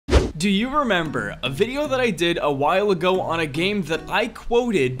Do you remember a video that I did a while ago on a game that I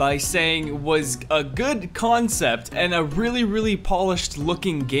quoted by saying was a good concept and a really polished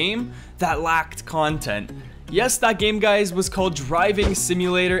looking game that lacked content? Yes, that game, guys, was called Driving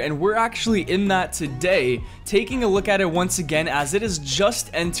Simulator, and we're actually in that today, taking a look at it once again as it has just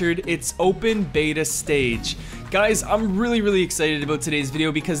entered its open beta stage. Guys, I'm really excited about today's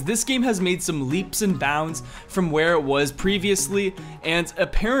video because this game has made some leaps and bounds from where it was previously, and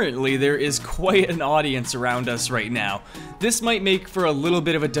apparently there is quite an audience around us right now. This might make for a little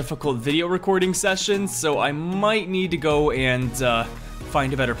bit of a difficult video recording session, so I might need to go and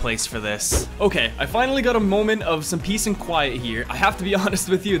find a better place for this. Okay, I finally got a moment of some peace and quiet here. I have to be honest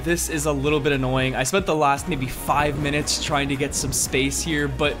with you, this is a little bit annoying. I spent the last maybe 5 minutes trying to get some space here,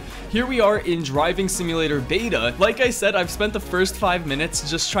 but here we are in Driving Simulator Beta. Like I said, I've spent the first 5 minutes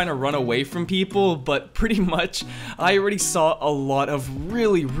just trying to run away from people, but pretty much I already saw a lot of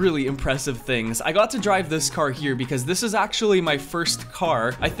really impressive things. I got to drive this car here because this is actually my first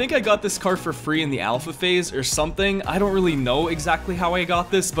car. I think I got this car for free in the alpha phase or something. I don't really know exactly how I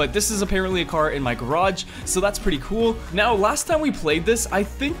got this, but this is apparently a car in my garage, so that's pretty cool. Now, last time we played this, I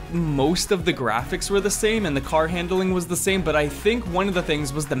think most of the graphics were the same and the car handling was the same, but I think one of the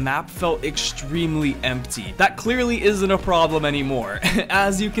things was the map felt extremely empty. That clearly isn't a problem anymore.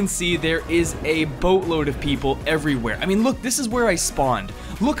 As you can see, there is a boatload of people everywhere. I mean, look, this is where I spawned.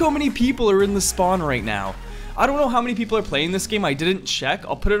 Look how many people are in the spawn right now. I don't know how many people are playing this game, I didn't check.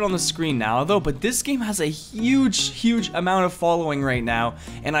 I'll put it on the screen now though, but this game has a huge amount of following right now,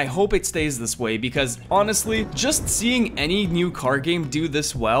 and I hope it stays this way because honestly, just seeing any new car game do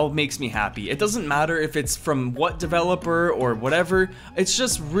this well makes me happy. It doesn't matter if it's from what developer or whatever, it's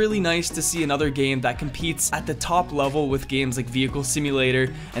just really nice to see another game that competes at the top level with games like Vehicle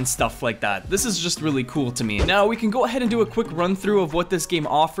Simulator and stuff like that. This is just really cool to me. Now we can go ahead and do a quick run through of what this game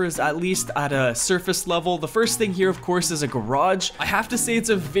offers, at least at a surface level. The first thing here, of course, is a garage. I have to say it's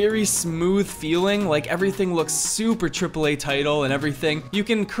a very smooth feeling, like everything looks super AAA title and everything. You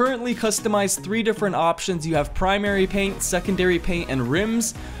can currently customize 3 different options. You have primary paint, secondary paint, and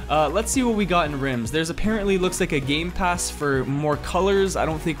rims. Let's see what we got in rims. There's apparently looks like a game pass for more colors. I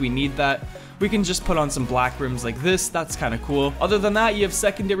don't think we need that. We can just put on some black rims like this, that's kind of cool. Other than that, you have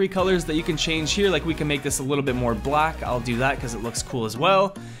secondary colors that you can change here, like we can make this a little bit more black. I'll do that because it looks cool as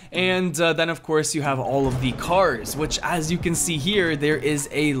well. And then of course you have all of the cars, which as you can see here, there is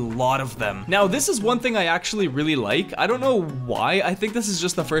a lot of them. Now this is one thing I actually really like. I don't know why, I think this is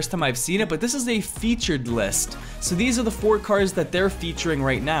just the first time I've seen it, but this is a featured list. So these are the 4 cars that they're featuring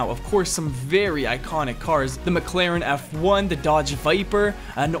right now. Of course, some very iconic cars. The McLaren F1, the Dodge Viper,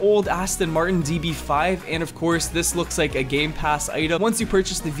 an old Aston Martin DB5, and of course this looks like a Game Pass item. Once you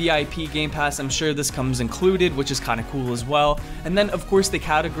purchase the VIP Game Pass, I'm sure this comes included, which is kind of cool as well. And then of course they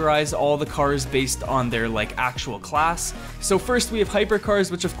categorize all the cars based on their like actual class. So first we have hypercars,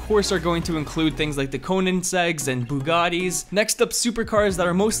 which of course are going to include things like the Koenigsegg's and Bugattis. Next up, supercars that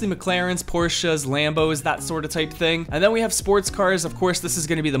are mostly McLarens, Porsches, Lambos, that sort of type thing. And then we have sports cars. Of course this is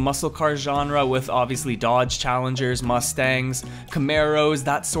going to be the muscle car genre with obviously Dodge Challengers, Mustangs, Camaros,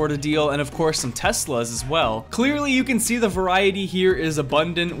 that sort of deal, and of course some Teslas as well. Clearly you can see the variety here is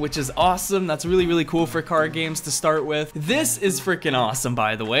abundant, which is awesome. That's really cool for car games to start with. This is freaking awesome,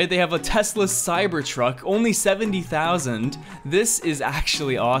 by the way. They have a Tesla Cybertruck, only 70,000. This is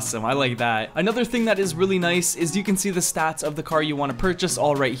actually awesome. I like that. Another thing that is really nice is you can see the stats of the car you want to purchase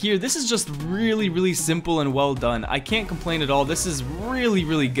all right here. This is just really simple and well done. I can't complain at all. This is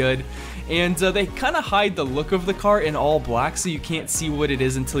really good. And they kind of hide the look of the car in all black, so you can't see what it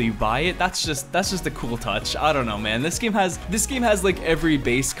is until you buy it. That's just a cool touch. I don't know, man. This game has like every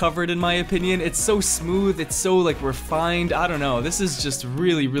base covered in my opinion. It's so smooth. It's so like refined. I don't know. This is just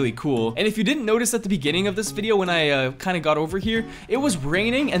really cool. And if you didn't notice at the beginning of this video when I kind of got over here, it was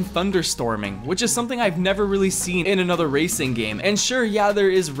raining and thunderstorming, which is something I've never really seen in another racing game. And sure, yeah, there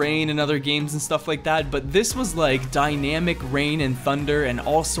is rain in other games and stuff like that, but this was like dynamic rain and thunder and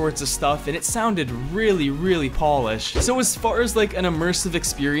all sorts of stuff, and it sounded really polished. So as far as like an immersive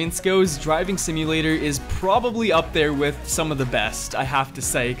experience goes, Driving Simulator is probably up there with some of the best, I have to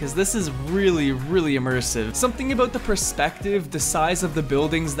say, because this is really immersive. Something about the perspective, the size of the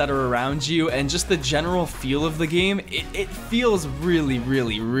buildings that are around you, and just the general feel of the game, it feels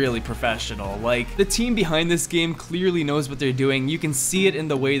really professional. Like, the team behind this game clearly knows what they're doing. You can see it in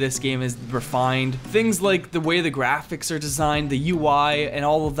the way this game is refined. Things like the way the graphics are designed, the UI, and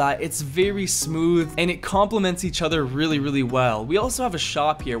all of that, it's very smooth, and it complements each other really well. We also have a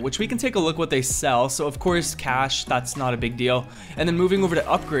shop here, which we can take a look what they sell. So of course, cash, that's not a big deal. And then moving over to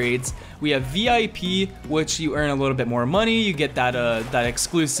upgrades, We have VIP, which you earn a little bit more money. You get that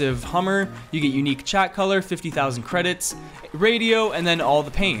exclusive Hummer. You get unique chat color, 50,000 credits, radio, and then all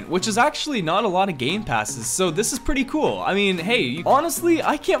the paint, which is actually not a lot of game passes. So this is pretty cool. I mean, hey, honestly,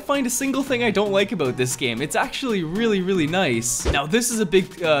 I can't find a single thing I don't like about this game. It's actually really, really nice. Now, this is a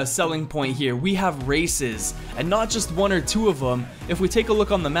big selling point here. We have races, and not just one or two of them. If we take a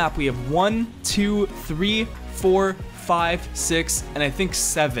look on the map, we have 1, 2, 3, 4, 5, 6, and I think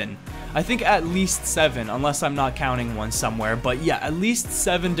 7. I think at least 7, unless I'm not counting one somewhere. But yeah, at least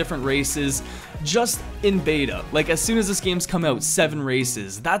 7 different races just in beta. Like, as soon as this game's come out, 7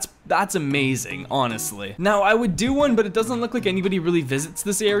 races. That's amazing, honestly. Now, I would do one, but it doesn't look like anybody really visits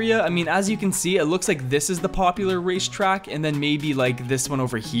this area. I mean, as you can see, it looks like this is the popular racetrack, and then maybe like this one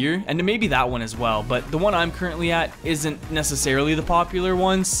over here, and maybe that one as well. But the one I'm currently at isn't necessarily the popular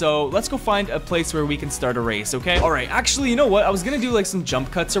one, so let's go find a place where we can start a race, okay? All right, actually, you know what? I was gonna do like some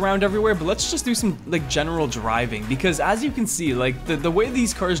jump cuts around everywhere, but let's just do some like general driving, because as you can see, like the way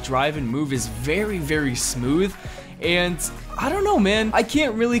these cars drive and move is very, very smooth. And I don't know, man, I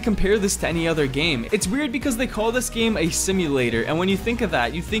can't really compare this to any other game. It's weird because they call this game a simulator, and when you think of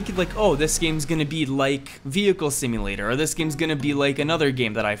that, you think like, oh, this game's gonna be like Vehicle Simulator, or this game's gonna be like another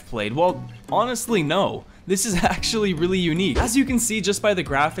game that I've played. Well, honestly, no. This is actually really unique. As you can see just by the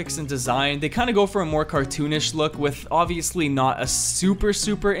graphics and design, they kind of go for a more cartoonish look with obviously not a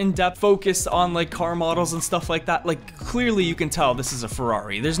super in-depth focus on like car models and stuff like that. Like, clearly you can tell this is a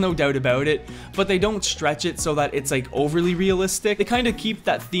Ferrari, there's no doubt about it, but they don't stretch it so that it's like overly realistic. They kind of keep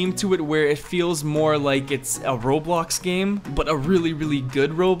that theme to it where it feels more like it's a Roblox game, but a really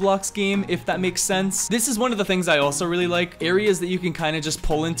good Roblox game, if that makes sense. This is one of the things I also really like, areas that you can kind of just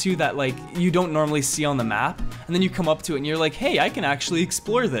pull into that like you don't normally see on the map, and then you come up to it and you're like, hey, I can actually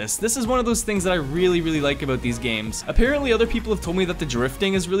explore this. This is one of those things that I really like about these games. Apparently other people have told me that the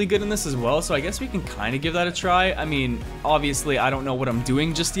drifting is really good in this as well, so I guess we can kind of give that a try. I mean, obviously I don't know what I'm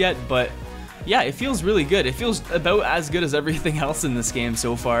doing just yet, but yeah, it feels really good. It feels about as good as everything else in this game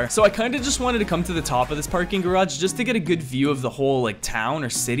so far. So I kind of just wanted to come to the top of this parking garage just to get a good view of the whole like town or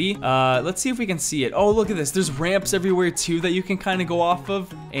city. Let's see if we can see it. Oh, look at this. There's ramps everywhere too that you can kind of go off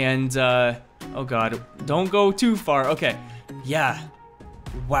of. And oh god, don't go too far. Okay, yeah.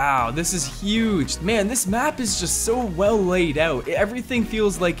 Wow, this is huge. Man, this map is just so well laid out. Everything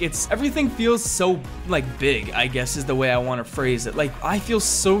feels so like big, I guess is the way I want to phrase it. Like, I feel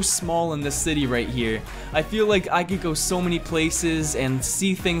so small in this city right here. I feel like I could go so many places and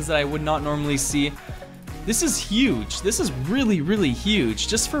see things that I would not normally see. This is huge. This is really huge,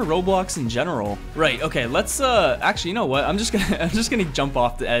 just for Roblox in general. Right, okay, let's actually, you know what? I'm just gonna jump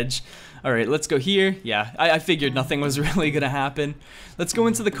off the edge. All right, let's go here. Yeah, I figured nothing was really gonna happen. Let's go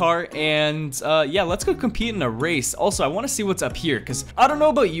into the car and yeah, let's go compete in a race. Also, I want to see what's up here, because I don't know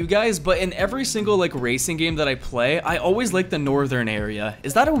about you guys, but in every single like racing game that I play, I always like the northern area.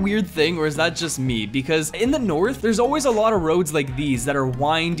 Is that a weird thing, or is that just me? Because in the north, there's always a lot of roads like these that are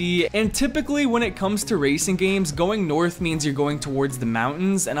windy, and typically when it comes to racing games, going north means you're going towards the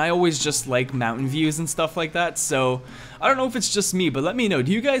mountains, and I always just like mountain views and stuff like that. So I don't know if it's just me, but let me know.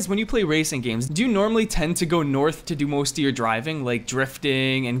 Do you guys, when you play racing games, do you normally tend to go north to do most of your driving, like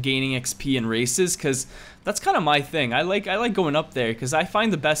drifting and gaining XP in races? Because that's kind of my thing. I like going up there because I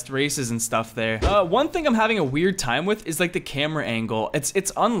find the best races and stuff there. One thing I'm having a weird time with is like the camera angle.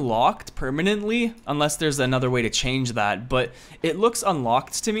 It's unlocked permanently unless there's another way to change that, but it looks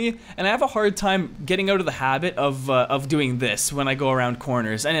unlocked to me, and I have a hard time getting out of the habit of doing this when I go around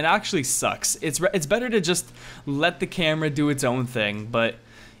corners, and it actually sucks. It's better to just let the camera do its own thing, but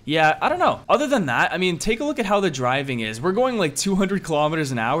yeah, I don't know. Other than that, I mean, take a look at how the driving is. We're going like 200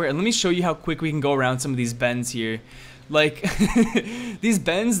 kilometers an hour, and let me show you how quick we can go around some of these bends here. Like, these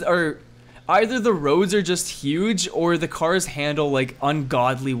bends are, either the roads are just huge, or the cars handle like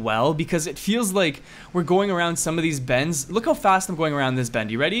ungodly well, because it feels like we're going around some of these bends. Look how fast I'm going around this bend.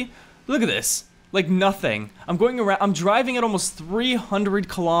 You ready? Look at this. Like nothing. I'm driving at almost 300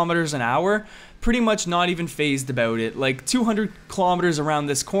 kilometers an hour, pretty much not even phased about it. Like 200 kilometers around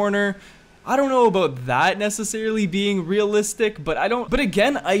this corner. I don't know about that necessarily being realistic, but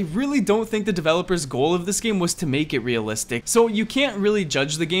again, I really don't think the developers' goal of this game was to make it realistic. So you can't really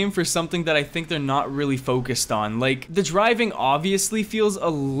judge the game for something that I think they're not really focused on. Like, the driving obviously feels a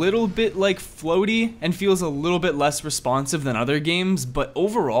little bit like floaty and feels a little bit less responsive than other games, but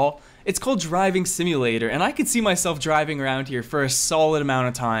overall, It's called Driving Simulator, and I could see myself driving around here for a solid amount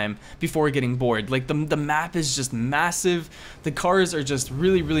of time before getting bored. Like, the map is just massive, the cars are just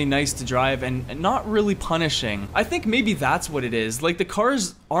really, really nice to drive, and not really punishing. I think maybe that's what it is. Like, the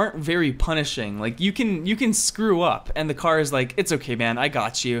cars aren't very punishing. Like, you can screw up, and the car is like, it's okay, man, I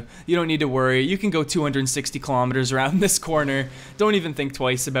got you. You don't need to worry. You can go 260 kilometers around this corner. Don't even think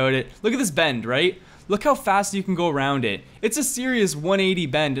twice about it. Look at this bend, right? Look how fast you can go around it. It's a serious 180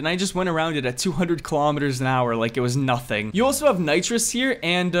 bend, and I just went around it at 200 kilometers an hour like it was nothing. You also have nitrous here,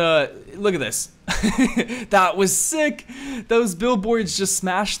 and look at this. That was sick. Those billboards just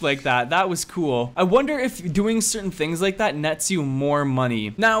smashed like that. That was cool. I wonder if doing certain things like that nets you more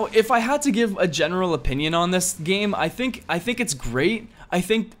money. Now, if I had to give a general opinion on this game, I think it's great. I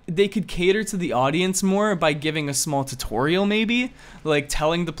think they could cater to the audience more by giving a small tutorial, maybe, like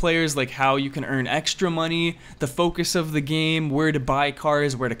telling the players like how you can earn extra money, the focus of the game, where to buy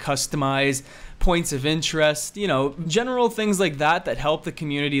cars, where to customize, points of interest, you know, general things like that that help the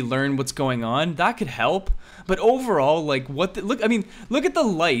community learn what's going on. That could help. But overall, like, look at the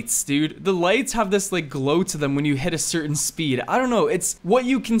lights, dude. The lights have this like glow to them when you hit a certain speed. I don't know, it's what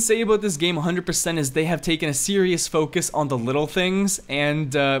you can say about this game 100% is they have taken a serious focus on the little things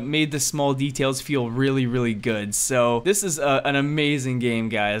and made the small details feel really, really good. So this is an amazing game,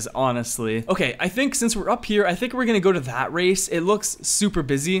 guys, honestly. Okay, I think since we're up here, I think we're gonna go to that race. It looks super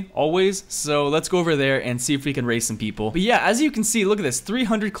busy always, so let's go over there and see if we can race some people. But yeah, as you can see, look at this,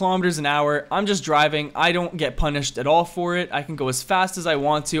 300 kilometers an hour. I'm just driving. I don't get punished at all for it. I can go as fast as I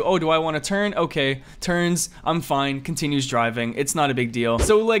want to. Oh, do I want to turn? Okay, turns. I'm fine. Continues driving. It's not a big deal.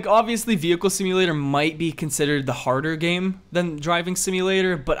 So like, obviously Vehicle Simulator might be considered the harder game than Driving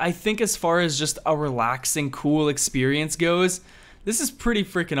Simulator, but I think as far as just a relaxing, cool experience goes, this is pretty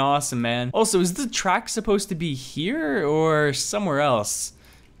freaking awesome, man. Also, is the track supposed to be here or somewhere else?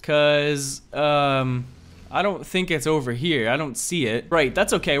 Cause I don't think it's over here. I don't see it. Right,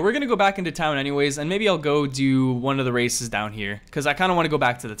 that's okay. We're gonna go back into town anyways, and maybe I'll go do one of the races down here, because I kind of want to go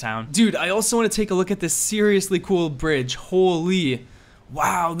back to the town. Dude, I also want to take a look at this seriously cool bridge. Holy.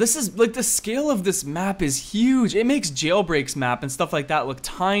 Wow, this is, like, the scale of this map is huge. It makes Jailbreak's map and stuff like that look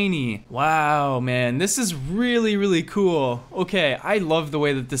tiny. Wow, man, this is really, really cool. Okay, I love the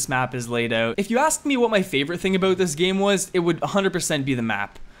way that this map is laid out. If you asked me what my favorite thing about this game was, it would 100% be the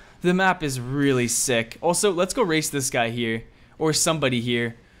map. The map is really sick. Also, let's go race this guy here. Or somebody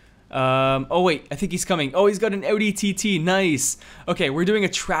here. Oh wait, I think he's coming. Oh, he's got an Audi TT, nice. Okay, we're doing a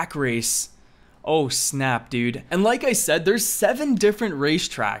track race. Oh snap, dude. And like I said, there's 7 different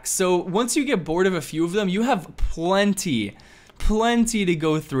racetracks. So once you get bored of a few of them, you have plenty to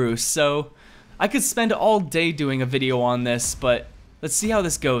go through. So I could spend all day doing a video on this, but let's see how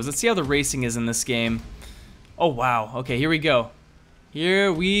this goes. Let's see how the racing is in this game. Oh wow, okay, here we go.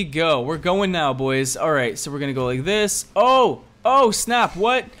 Here we go. We're going now, boys. All right, so we're gonna go like this. Oh snap,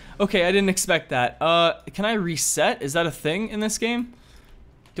 what? Okay, I didn't expect that. Can I reset? Is that a thing in this game?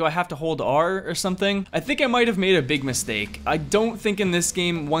 Do I have to hold R or something? I think I might have made a big mistake. I don't think in this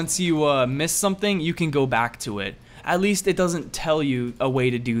game, once you miss something, you can go back to it. At least it doesn't tell you a way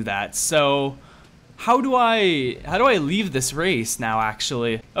to do that. So how do I leave this race now,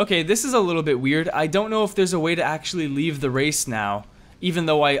 actually? Okay, this is a little bit weird. I don't know if there's a way to actually leave the race now. Even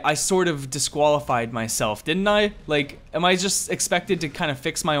though I sort of disqualified myself, didn't I? Like, am I just expected to kind of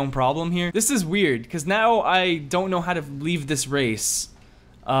fix my own problem here? This is weird, because now I don't know how to leave this race.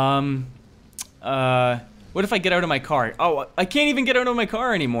 What if I get out of my car? Oh, I can't even get out of my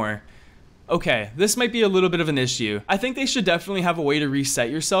car anymore. Okay, this might be a little bit of an issue. I think they should definitely have a way to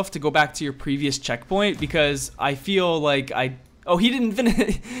reset yourself to go back to your previous checkpoint, because I feel like oh, he didn't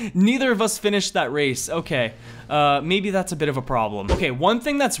finish. Neither of us finished that race. Okay. Maybe that's a bit of a problem. Okay, one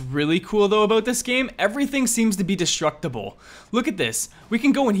thing that's really cool though about this game, everything seems to be destructible. Look at this. We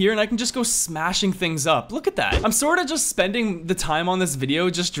can go in here and I can just go smashing things up. Look at that. I'm sort of just spending the time on this video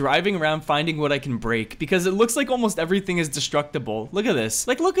just driving around finding what I can break, because it looks like almost everything is destructible. Look at this.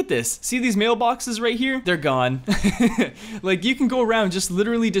 Like, look at this. See these mailboxes right here? They're gone. Like, you can go around just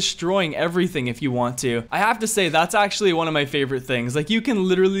literally destroying everything if you want to. I have to say, that's actually one of my favorite things. Like, you can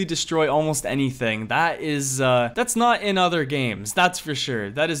literally destroy almost anything. That is, that's not in other games, that's for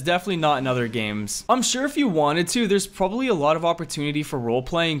sure. That is definitely not in other games. I'm sure if you wanted to, there's probably a lot of opportunity for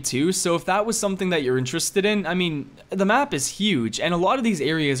role-playing too, so if that was something that you're interested in, I mean, the map is huge, and a lot of these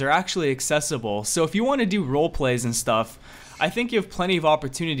areas are actually accessible, so if you want to do role-plays and stuff, I think you have plenty of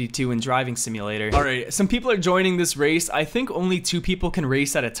opportunity to in Driving Simulator. Alright, some people are joining this race. I think only 2 people can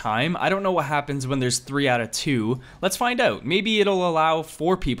race at a time. I don't know what happens when there's 3 out of 2. Let's find out. Maybe it'll allow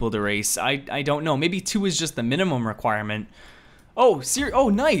 4 people to race. I don't know. Maybe 2 is just the minimum requirement. Oh,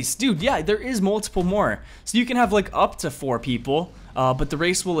 nice, dude. Yeah, there is multiple more. So you can have like up to 4 people, but the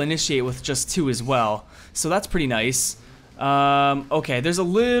race will initiate with just 2 as well. So that's pretty nice. Okay, there's a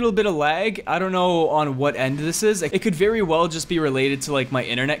little bit of lag. I don't know on what end this is. It could very well just be related to like my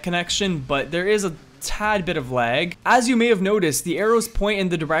internet connection, but there is a tad bit of lag. As you may have noticed, the arrows point in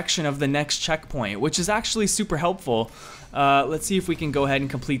the direction of the next checkpoint, which is actually super helpful. Let's see if we can go ahead and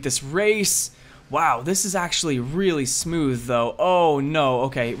complete this race. Wow, this is actually really smooth though. Oh no,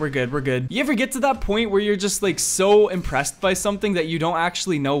 okay, we're good, we're good. You ever get to that point where you're just like so impressed by something that you don't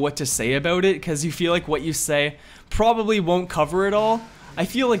actually know what to say about it because you feel like what you say probably won't cover it all? I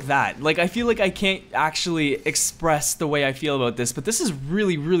feel like that. Like, I feel like I can't actually express the way I feel about this, but this is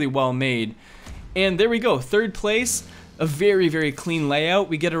really, really well made. And there we go, 3rd place, a very, very clean layout.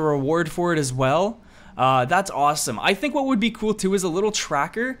 We get a reward for it as well. That's awesome. I think what would be cool too is a little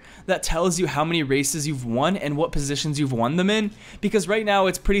tracker that tells you how many races you've won and what positions you've won them in, because right now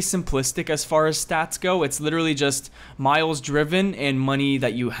it's pretty simplistic as far as stats go. It's literally just miles driven and money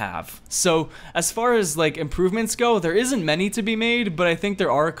that you have. So as far as like improvements go, there isn't many to be made, but I think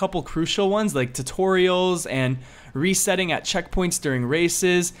there are a couple crucial ones like tutorials and resetting at checkpoints during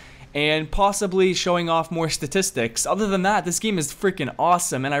races, and possibly showing off more statistics. Other than that, this game is freaking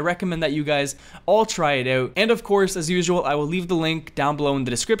awesome, and I recommend that you guys all try it out. And of course, as usual, I will leave the link down below in the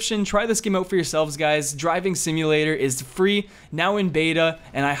description. Try this game out for yourselves, guys. Driving Simulator is free, now in beta,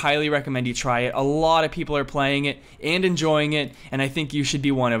 and I highly recommend you try it. A lot of people are playing it and enjoying it, and I think you should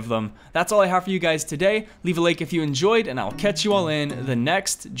be one of them. That's all I have for you guys today. Leave a like if you enjoyed, and I'll catch you all in the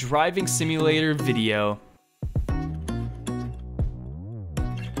next Driving Simulator video.